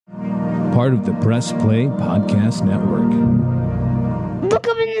part of the Press Play Podcast Network. Look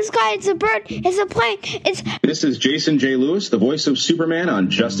up in the sky. It's a bird. It's a plane. This is Jason J. Lewis, the voice of Superman on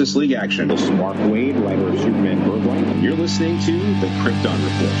Justice League Action. This is Mark Wade, writer of Superman Birdlight. You're listening to the Krypton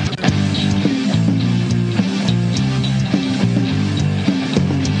Report.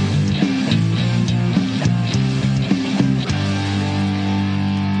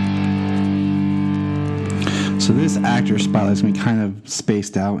 So this actor spotlight's me kind of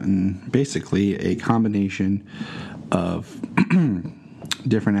spaced out, and basically a combination of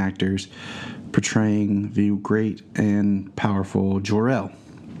different actors portraying the great and powerful Jor-El.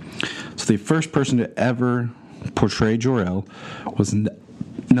 So the first person to ever portray Jor-El was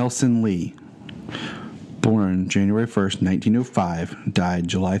Nelson Lee, born January 1st, 1905, died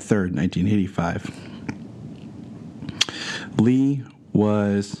July 3rd, 1985. Lee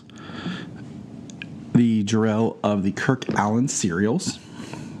was the Jor-El of the Kirk Allen serials,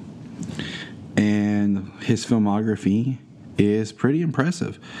 and his filmography is pretty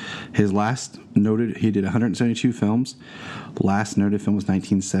impressive. His last noted, he did 172 films. Last noted film was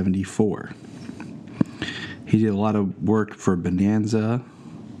 1974. He did a lot of work for Bonanza.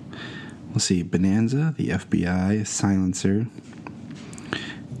 Let's see, Bonanza, The FBI, Silencer,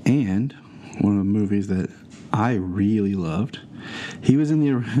 and one of the movies that I really loved. He was in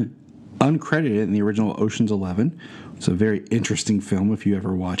the uncredited in the original Ocean's 11. It's a very interesting film if you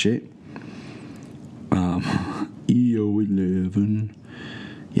ever watch it. EO 11.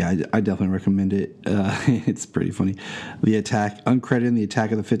 Yeah, I definitely recommend it. It's pretty funny. The Attack, uncredited in The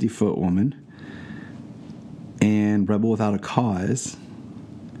Attack of the 50-Foot Woman, and Rebel Without a Cause.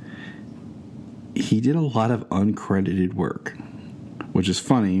 He did a lot of uncredited work, which is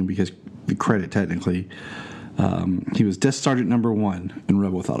funny because the credit technically, he was Death Sergeant number 1 in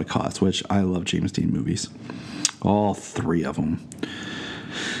Rebel Without a Cause, which I love James Dean movies. All 3 of them.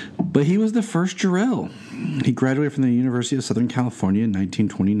 But he was the first Jor-El. He graduated from the University of Southern California in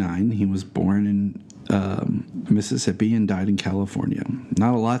 1929. He was born in Mississippi and died in California.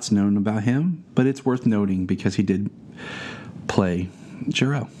 Not a lot's known about him, but it's worth noting because he did play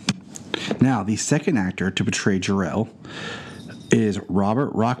Jor-El. Now, the second actor to portray Jor-El is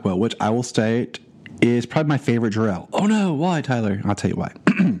Robert Rockwell, which I will state is probably my favorite Jor-El. Oh no, why, Tyler? I'll tell you why.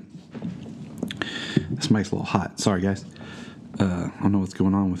 This mic's a little hot. Sorry, guys. I don't know what's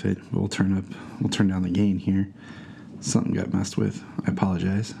going on with it. We'll turn down the gain here. Something got messed with. I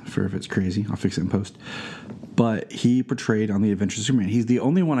apologize for if it's crazy. I'll fix it in post. But he portrayed on The Adventures of Superman. He's the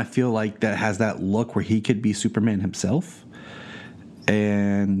only one I feel like that has that look where he could be Superman himself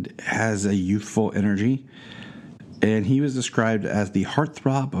and has a youthful energy. And he was described as the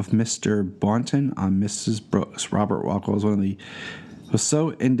heartthrob of Mr. Boynton on Mrs. Brooks. Robert Rockwell was so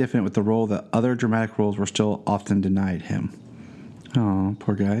indifferent with the role that other dramatic roles were still often denied him. Oh,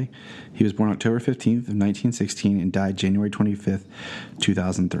 poor guy. He was born October 15th of 1916 and died January 25th,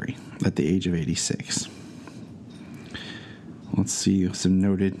 2003, at the age of 86. Let's see, some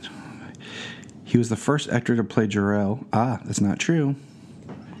noted. He was the first actor to play Jor-El. That's not true.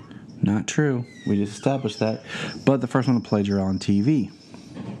 Not true. We just established that. But the first one to play Jor-El on TV.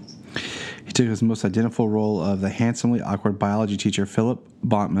 He took his most identifiable role of the handsomely awkward biology teacher Philip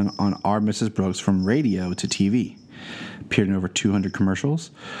Bontman on Our Mrs. Brooks from radio to TV. Appeared in over 200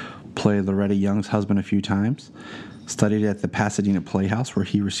 commercials. Played Loretta Young's husband a few times. Studied at the Pasadena Playhouse where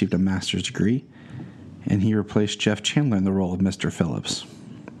he received a master's degree. And he replaced Jeff Chandler in the role of Mr. Phillips.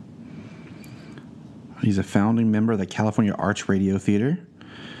 He's a founding member of the California Arts Radio Theater.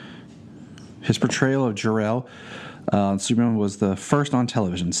 His portrayal of Jor-El Superman was the first on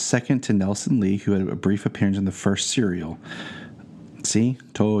television, second to Nelson Lee, who had a brief appearance in the first serial. See?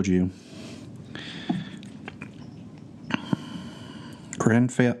 Told you.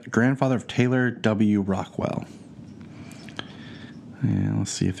 Grandfather of Taylor W. Rockwell. And let's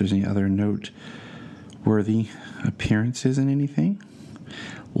see if there's any other noteworthy appearances in anything.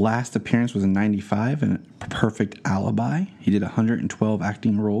 Last appearance was in 95 in A Perfect Alibi. He did 112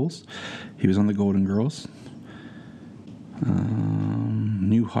 acting roles. He was on The Golden Girls.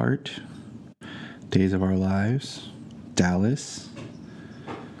 Newhart. Days of Our Lives. Dallas.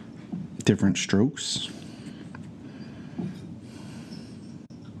 Different Strokes.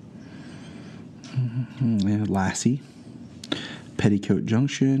 Lassie. Petticoat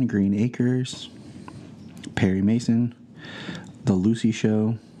Junction. Green Acres. Perry Mason. The Lucy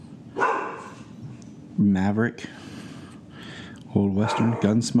Show, Maverick, Old Western,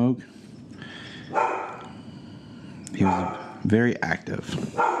 Gunsmoke. He was very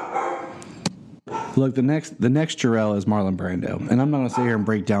active. Look, the next Jor-El is Marlon Brando, and I'm not going to sit here and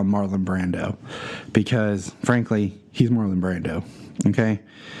break down Marlon Brando because, frankly, he's Marlon Brando. Okay,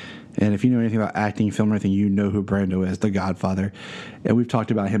 And if you know anything about acting, film, or anything, you know who Brando is, the Godfather. And we've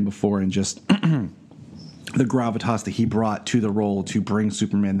talked about him before and just the gravitas that he brought to the role to bring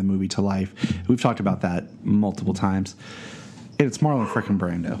Superman the movie to life. We've talked about that multiple times. And it's Marlon frickin'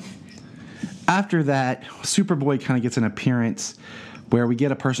 Brando. After that, Superboy kind of gets an appearance where we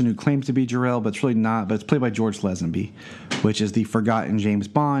get a person who claims to be Jor-El, but it's really not, but it's played by George Lazenby, which is the forgotten James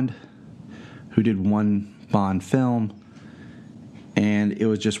Bond, who did one Bond film, and it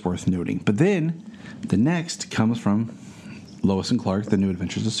was just worth noting. But then, the next comes from Lois and Clark, The New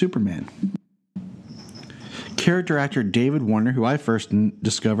Adventures of Superman. Character actor David Warner, who I first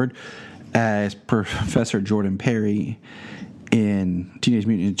discovered as Professor Jordan Perry in Teenage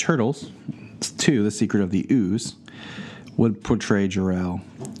Mutant Ninja Turtles 2, The Secret of the Ooze, would portray Jor-El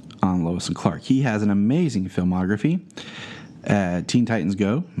on Lois and Clark. He has an amazing filmography. Teen Titans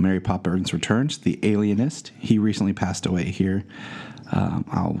Go, Mary Poppins Returns, The Alienist. He recently passed away here.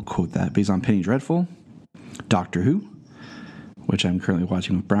 I'll quote that. But he's on Penny Dreadful, Doctor Who, which I'm currently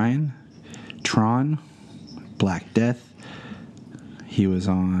watching with Brian, Tron, Black Death. He was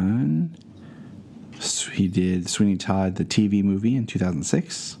on... He did Sweeney Todd, the TV movie in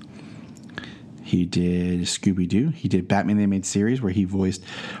 2006. He did Scooby-Doo. He did Batman the Animated Series, where he voiced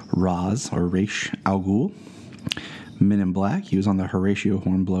Ra's or Ra's al Ghul. Men in Black. He was on the Horatio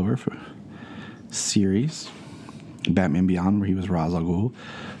Hornblower series. Batman Beyond, where he was Ra's al Ghul.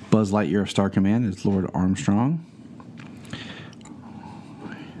 Buzz Lightyear of Star Command is Lord Armstrong.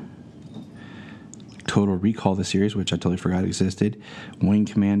 Total Recall, the series, which I totally forgot existed. Wing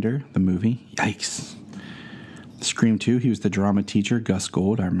Commander, the movie. Yikes. Scream 2, he was the drama teacher, Gus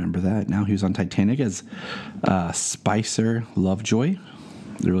Gold. I remember that. Now he was on Titanic as Spicer Lovejoy.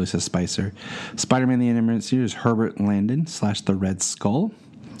 It really says Spicer. Spider-Man the Animated Series, Herbert Landon / the Red Skull.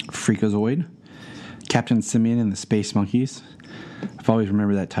 Freakazoid. Captain Simeon and the Space Monkeys. I've always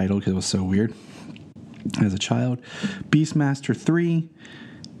remembered that title because it was so weird as a child. Beastmaster 3.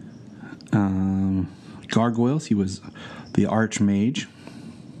 Gargoyles, he was the Archmage.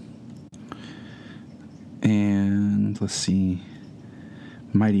 And let's see,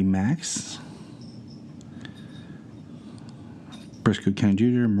 Mighty Max, Briscoe County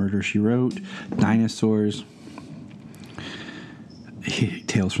Jr., Murder, She Wrote, Dinosaurs,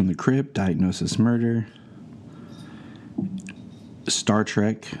 Tales from the Crypt, Diagnosis Murder, Star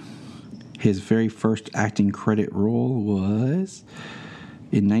Trek. His very first acting credit role was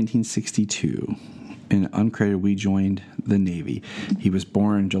in 1962. In uncredited, we joined the Navy. He was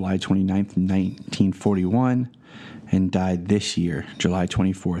born July 29th, 1941, and died this year, July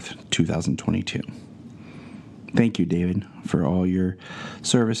 24th, 2022. Thank you, David, for all your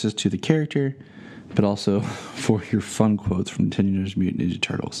services to the character, but also for your fun quotes from Teenage Mutant Ninja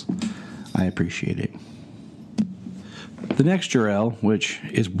Turtles. I appreciate it. The next Jor-El, which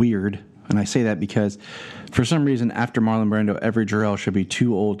is weird, and I say that because for some reason after Marlon Brando, every Jor-El should be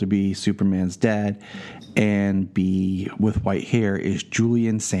too old to be Superman's dad and be with white hair, is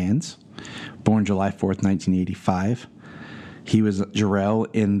Julian Sands, born July 4th, 1985. He was Jor-El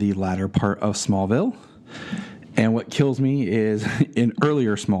in the latter part of Smallville. And what kills me is in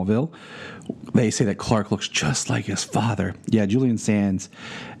earlier Smallville, they say that Clark looks just like his father. Yeah, Julian Sands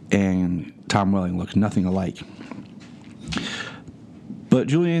and Tom Welling look nothing alike. But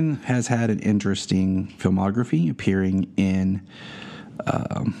Julian has had an interesting filmography, appearing in,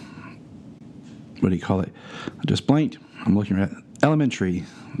 what do you call it? I just blanked. I'm looking at Elementary,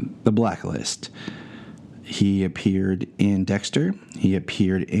 The Blacklist. He appeared in Dexter. He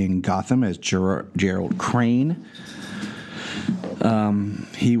appeared in Gotham as Gerald Crane.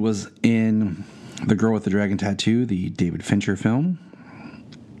 He was in The Girl with the Dragon Tattoo, the David Fincher film.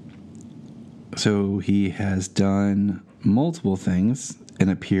 So he has done multiple things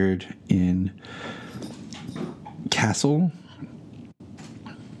and appeared in Castle.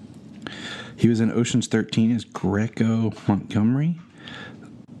 He was in Ocean's 13 as Greco Montgomery.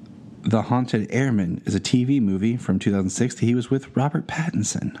 The Haunted Airman is a TV movie from 2006. He was with Robert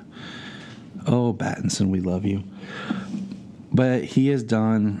Pattinson. Oh, Pattinson, we love you. But he has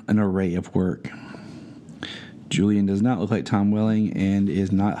done an array of work. Julian does not look like Tom Welling and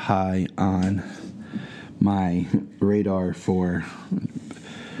is not high on my radar for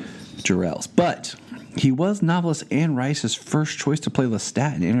Jor-Els. But he was novelist Anne Rice's first choice to play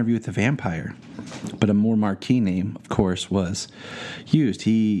Lestat in Interview with the Vampire. But a more marquee name, of course, was used.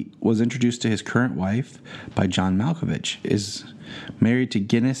 He was introduced to his current wife by John Malkovich, is married to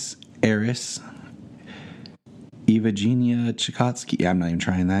Guinness heiress Evgenia Tchaikovsky. Yeah, I'm not even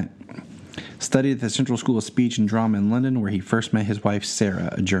trying that. Studied at the Central School of Speech and Drama in London, where he first met his wife, Sarah,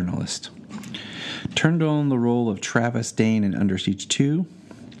 a journalist. Turned on the role of Travis Dane in Under Siege 2.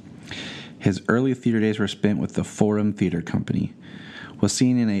 His early theater days were spent with the Forum Theatre Company. Was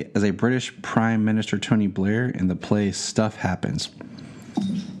seen as a British Prime Minister Tony Blair in the play Stuff Happens.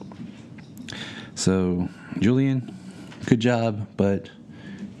 So, Julian, good job, but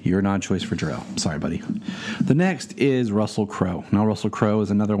you're not a choice for Jor-El. Sorry, buddy. The next is Russell Crowe. Now, Russell Crowe is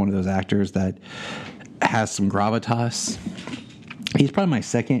another one of those actors that has some gravitas. He's probably my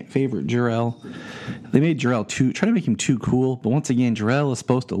second favorite Jor-El. They made Jor-El try to make him too cool, but once again, Jor-El is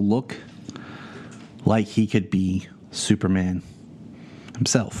supposed to look like he could be Superman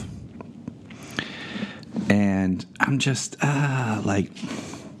himself. And I'm just I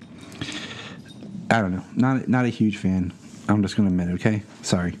don't know, not a huge fan. I'm just going to admit it, okay?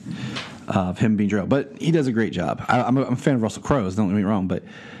 Sorry. Of him being Jor-El, but he does a great job. I'm a fan of Russell Crowe, don't get me wrong, but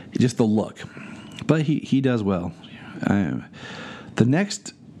just the look. But he does well. The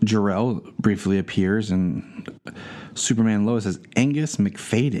next Jor-El briefly appears in Superman Lois as Angus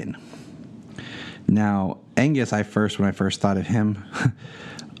McFadden. Now, Angus, when I first thought of him,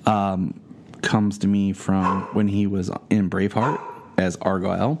 comes to me from when he was in Braveheart as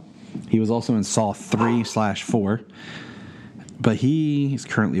Jor-El. He was also in Saw 3/4, but he's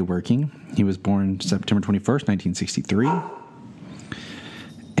currently working. He was born September 21st, 1963.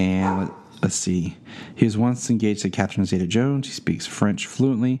 And let's see. He was once engaged to Catherine Zeta-Jones. He speaks French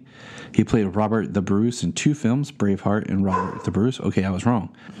fluently. He played Robert the Bruce in 2 films, Braveheart and Robert the Bruce. Okay, I was wrong.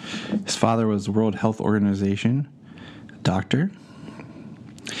 His father was the World Health Organization doctor.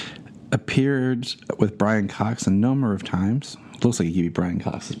 Appeared with Brian Cox a number of times. Looks like he could be Brian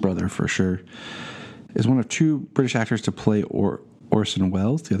Cox's brother for sure. Is one of 2 British actors to play Orson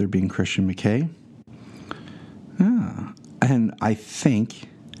Welles, the other being Christian McKay. And I think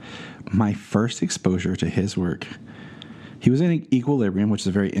my first exposure to his work, he was in Equilibrium, which is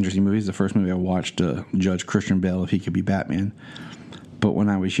a very interesting movie. It's the first movie I watched to judge Christian Bale if he could be Batman. But when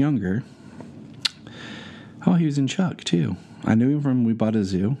I was younger, he was in Chuck too. I knew him from We Bought a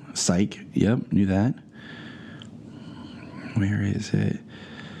Zoo. Psych. Yep, knew that. Where is it?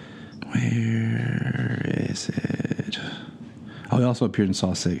 Oh, he also appeared in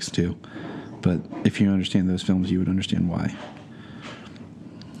Saw 6 too. But if you understand those films, you would understand why.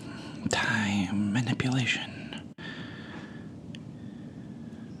 Time manipulation.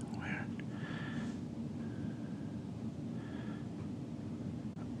 Where?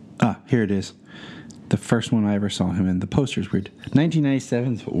 Here it is. The first one I ever saw him in. The poster's weird.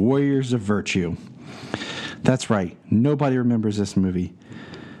 1997's Warriors of Virtue. That's right. Nobody remembers this movie.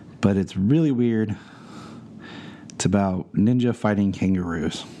 But it's really weird. It's about ninja fighting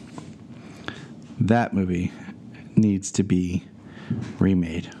kangaroos. That movie needs to be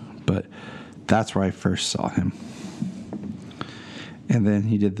remade. But that's where I first saw him. And then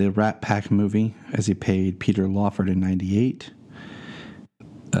he did the Rat Pack movie as he played Peter Lawford in 98.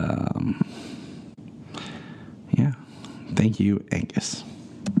 Yeah. Thank you, Angus.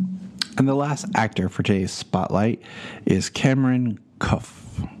 And the last actor for today's spotlight is Cameron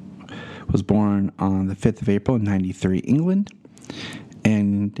Cuff. Was born on the 5th of April in 93, England.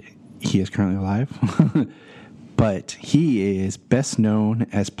 And he is currently alive. But he is best known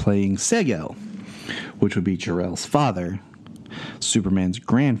as playing Jor-El, which would be Jor-El's father, Superman's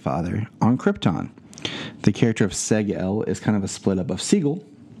grandfather, on Krypton. The character of Jor-El is kind of a split up of Siegel.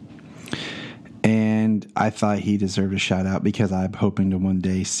 And I thought he deserved a shout out because I'm hoping to one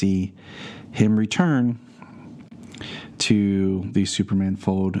day see him return to the Superman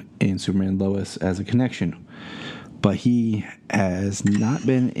fold in Superman Lois as a connection. But he has not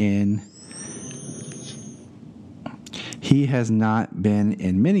been in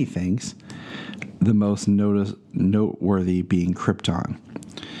many things, the most noteworthy being Krypton.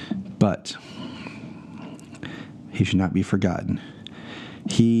 But he should not be forgotten.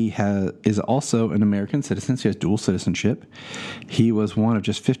 He is also an American citizen, so he has dual citizenship. He was one of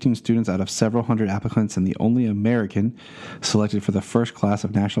just 15 students out of several hundred applicants and the only American selected for the first class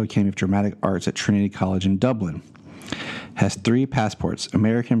of National Academy of Dramatic Arts at Trinity College in Dublin. Has 3 passports,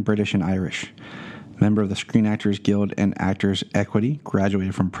 American, British, and Irish. Member of the Screen Actors Guild and Actors Equity,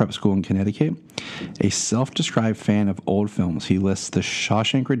 graduated from prep school in Connecticut. A self-described fan of old films. He lists The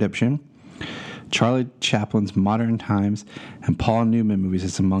Shawshank Redemption, Charlie Chaplin's Modern Times, and Paul Newman movies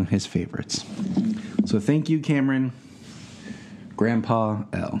as among his favorites. So thank you, Cameron, Grandpa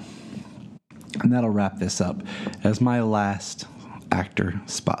L. And that'll wrap this up as my last actor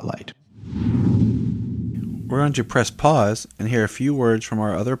spotlight. We're going to press pause and hear a few words from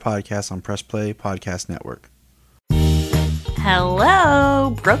our other podcasts on Press Play Podcast Network.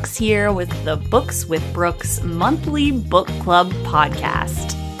 Hello, Brooks here with the Books with Brooks monthly book club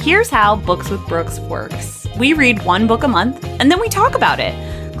podcast. Here's how Books with Brooks works. We read one book a month, and then we talk about it.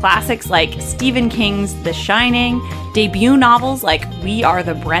 classics like Stephen King's The Shining, debut novels like We Are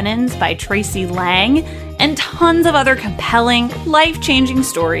the Brennans by Tracy Lang, and tons of other compelling, life-changing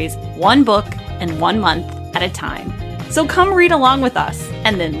stories, one book and 1 month at a time. So come read along with us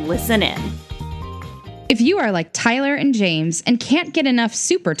and then listen in. If you are like Tyler and James and can't get enough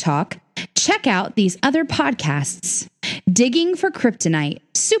super talk, check out these other podcasts. Digging for Kryptonite,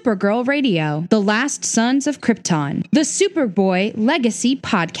 Supergirl Radio, The Last Sons of Krypton, the Superboy Legacy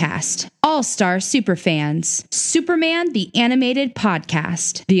Podcast, All-Star Superfans, Superman the Animated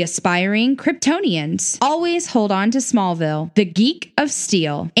Podcast, The Aspiring Kryptonians, Always Hold On to Smallville, The Geek of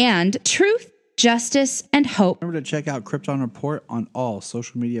Steel, and Truth, Justice, and Hope. Remember to check out Krypton Report on all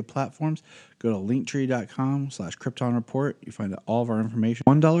social media platforms. Go to linktree.com/Krypton Report. You find all of our information.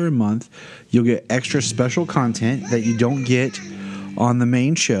 $1 a month. You'll get extra special content that you don't get on the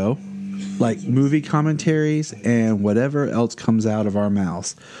main show, like movie commentaries and whatever else comes out of our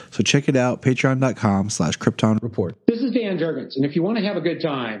mouths. So check it out, patreon.com/Krypton Report. This is Dan Jurgens, and if you want to have a good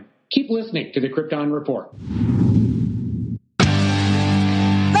time, keep listening to the Krypton Report.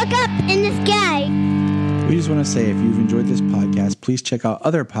 Look up in the sky. We just want to say, if you've enjoyed this podcast, please check out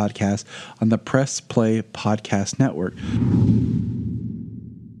other podcasts on the Press Play Podcast Network.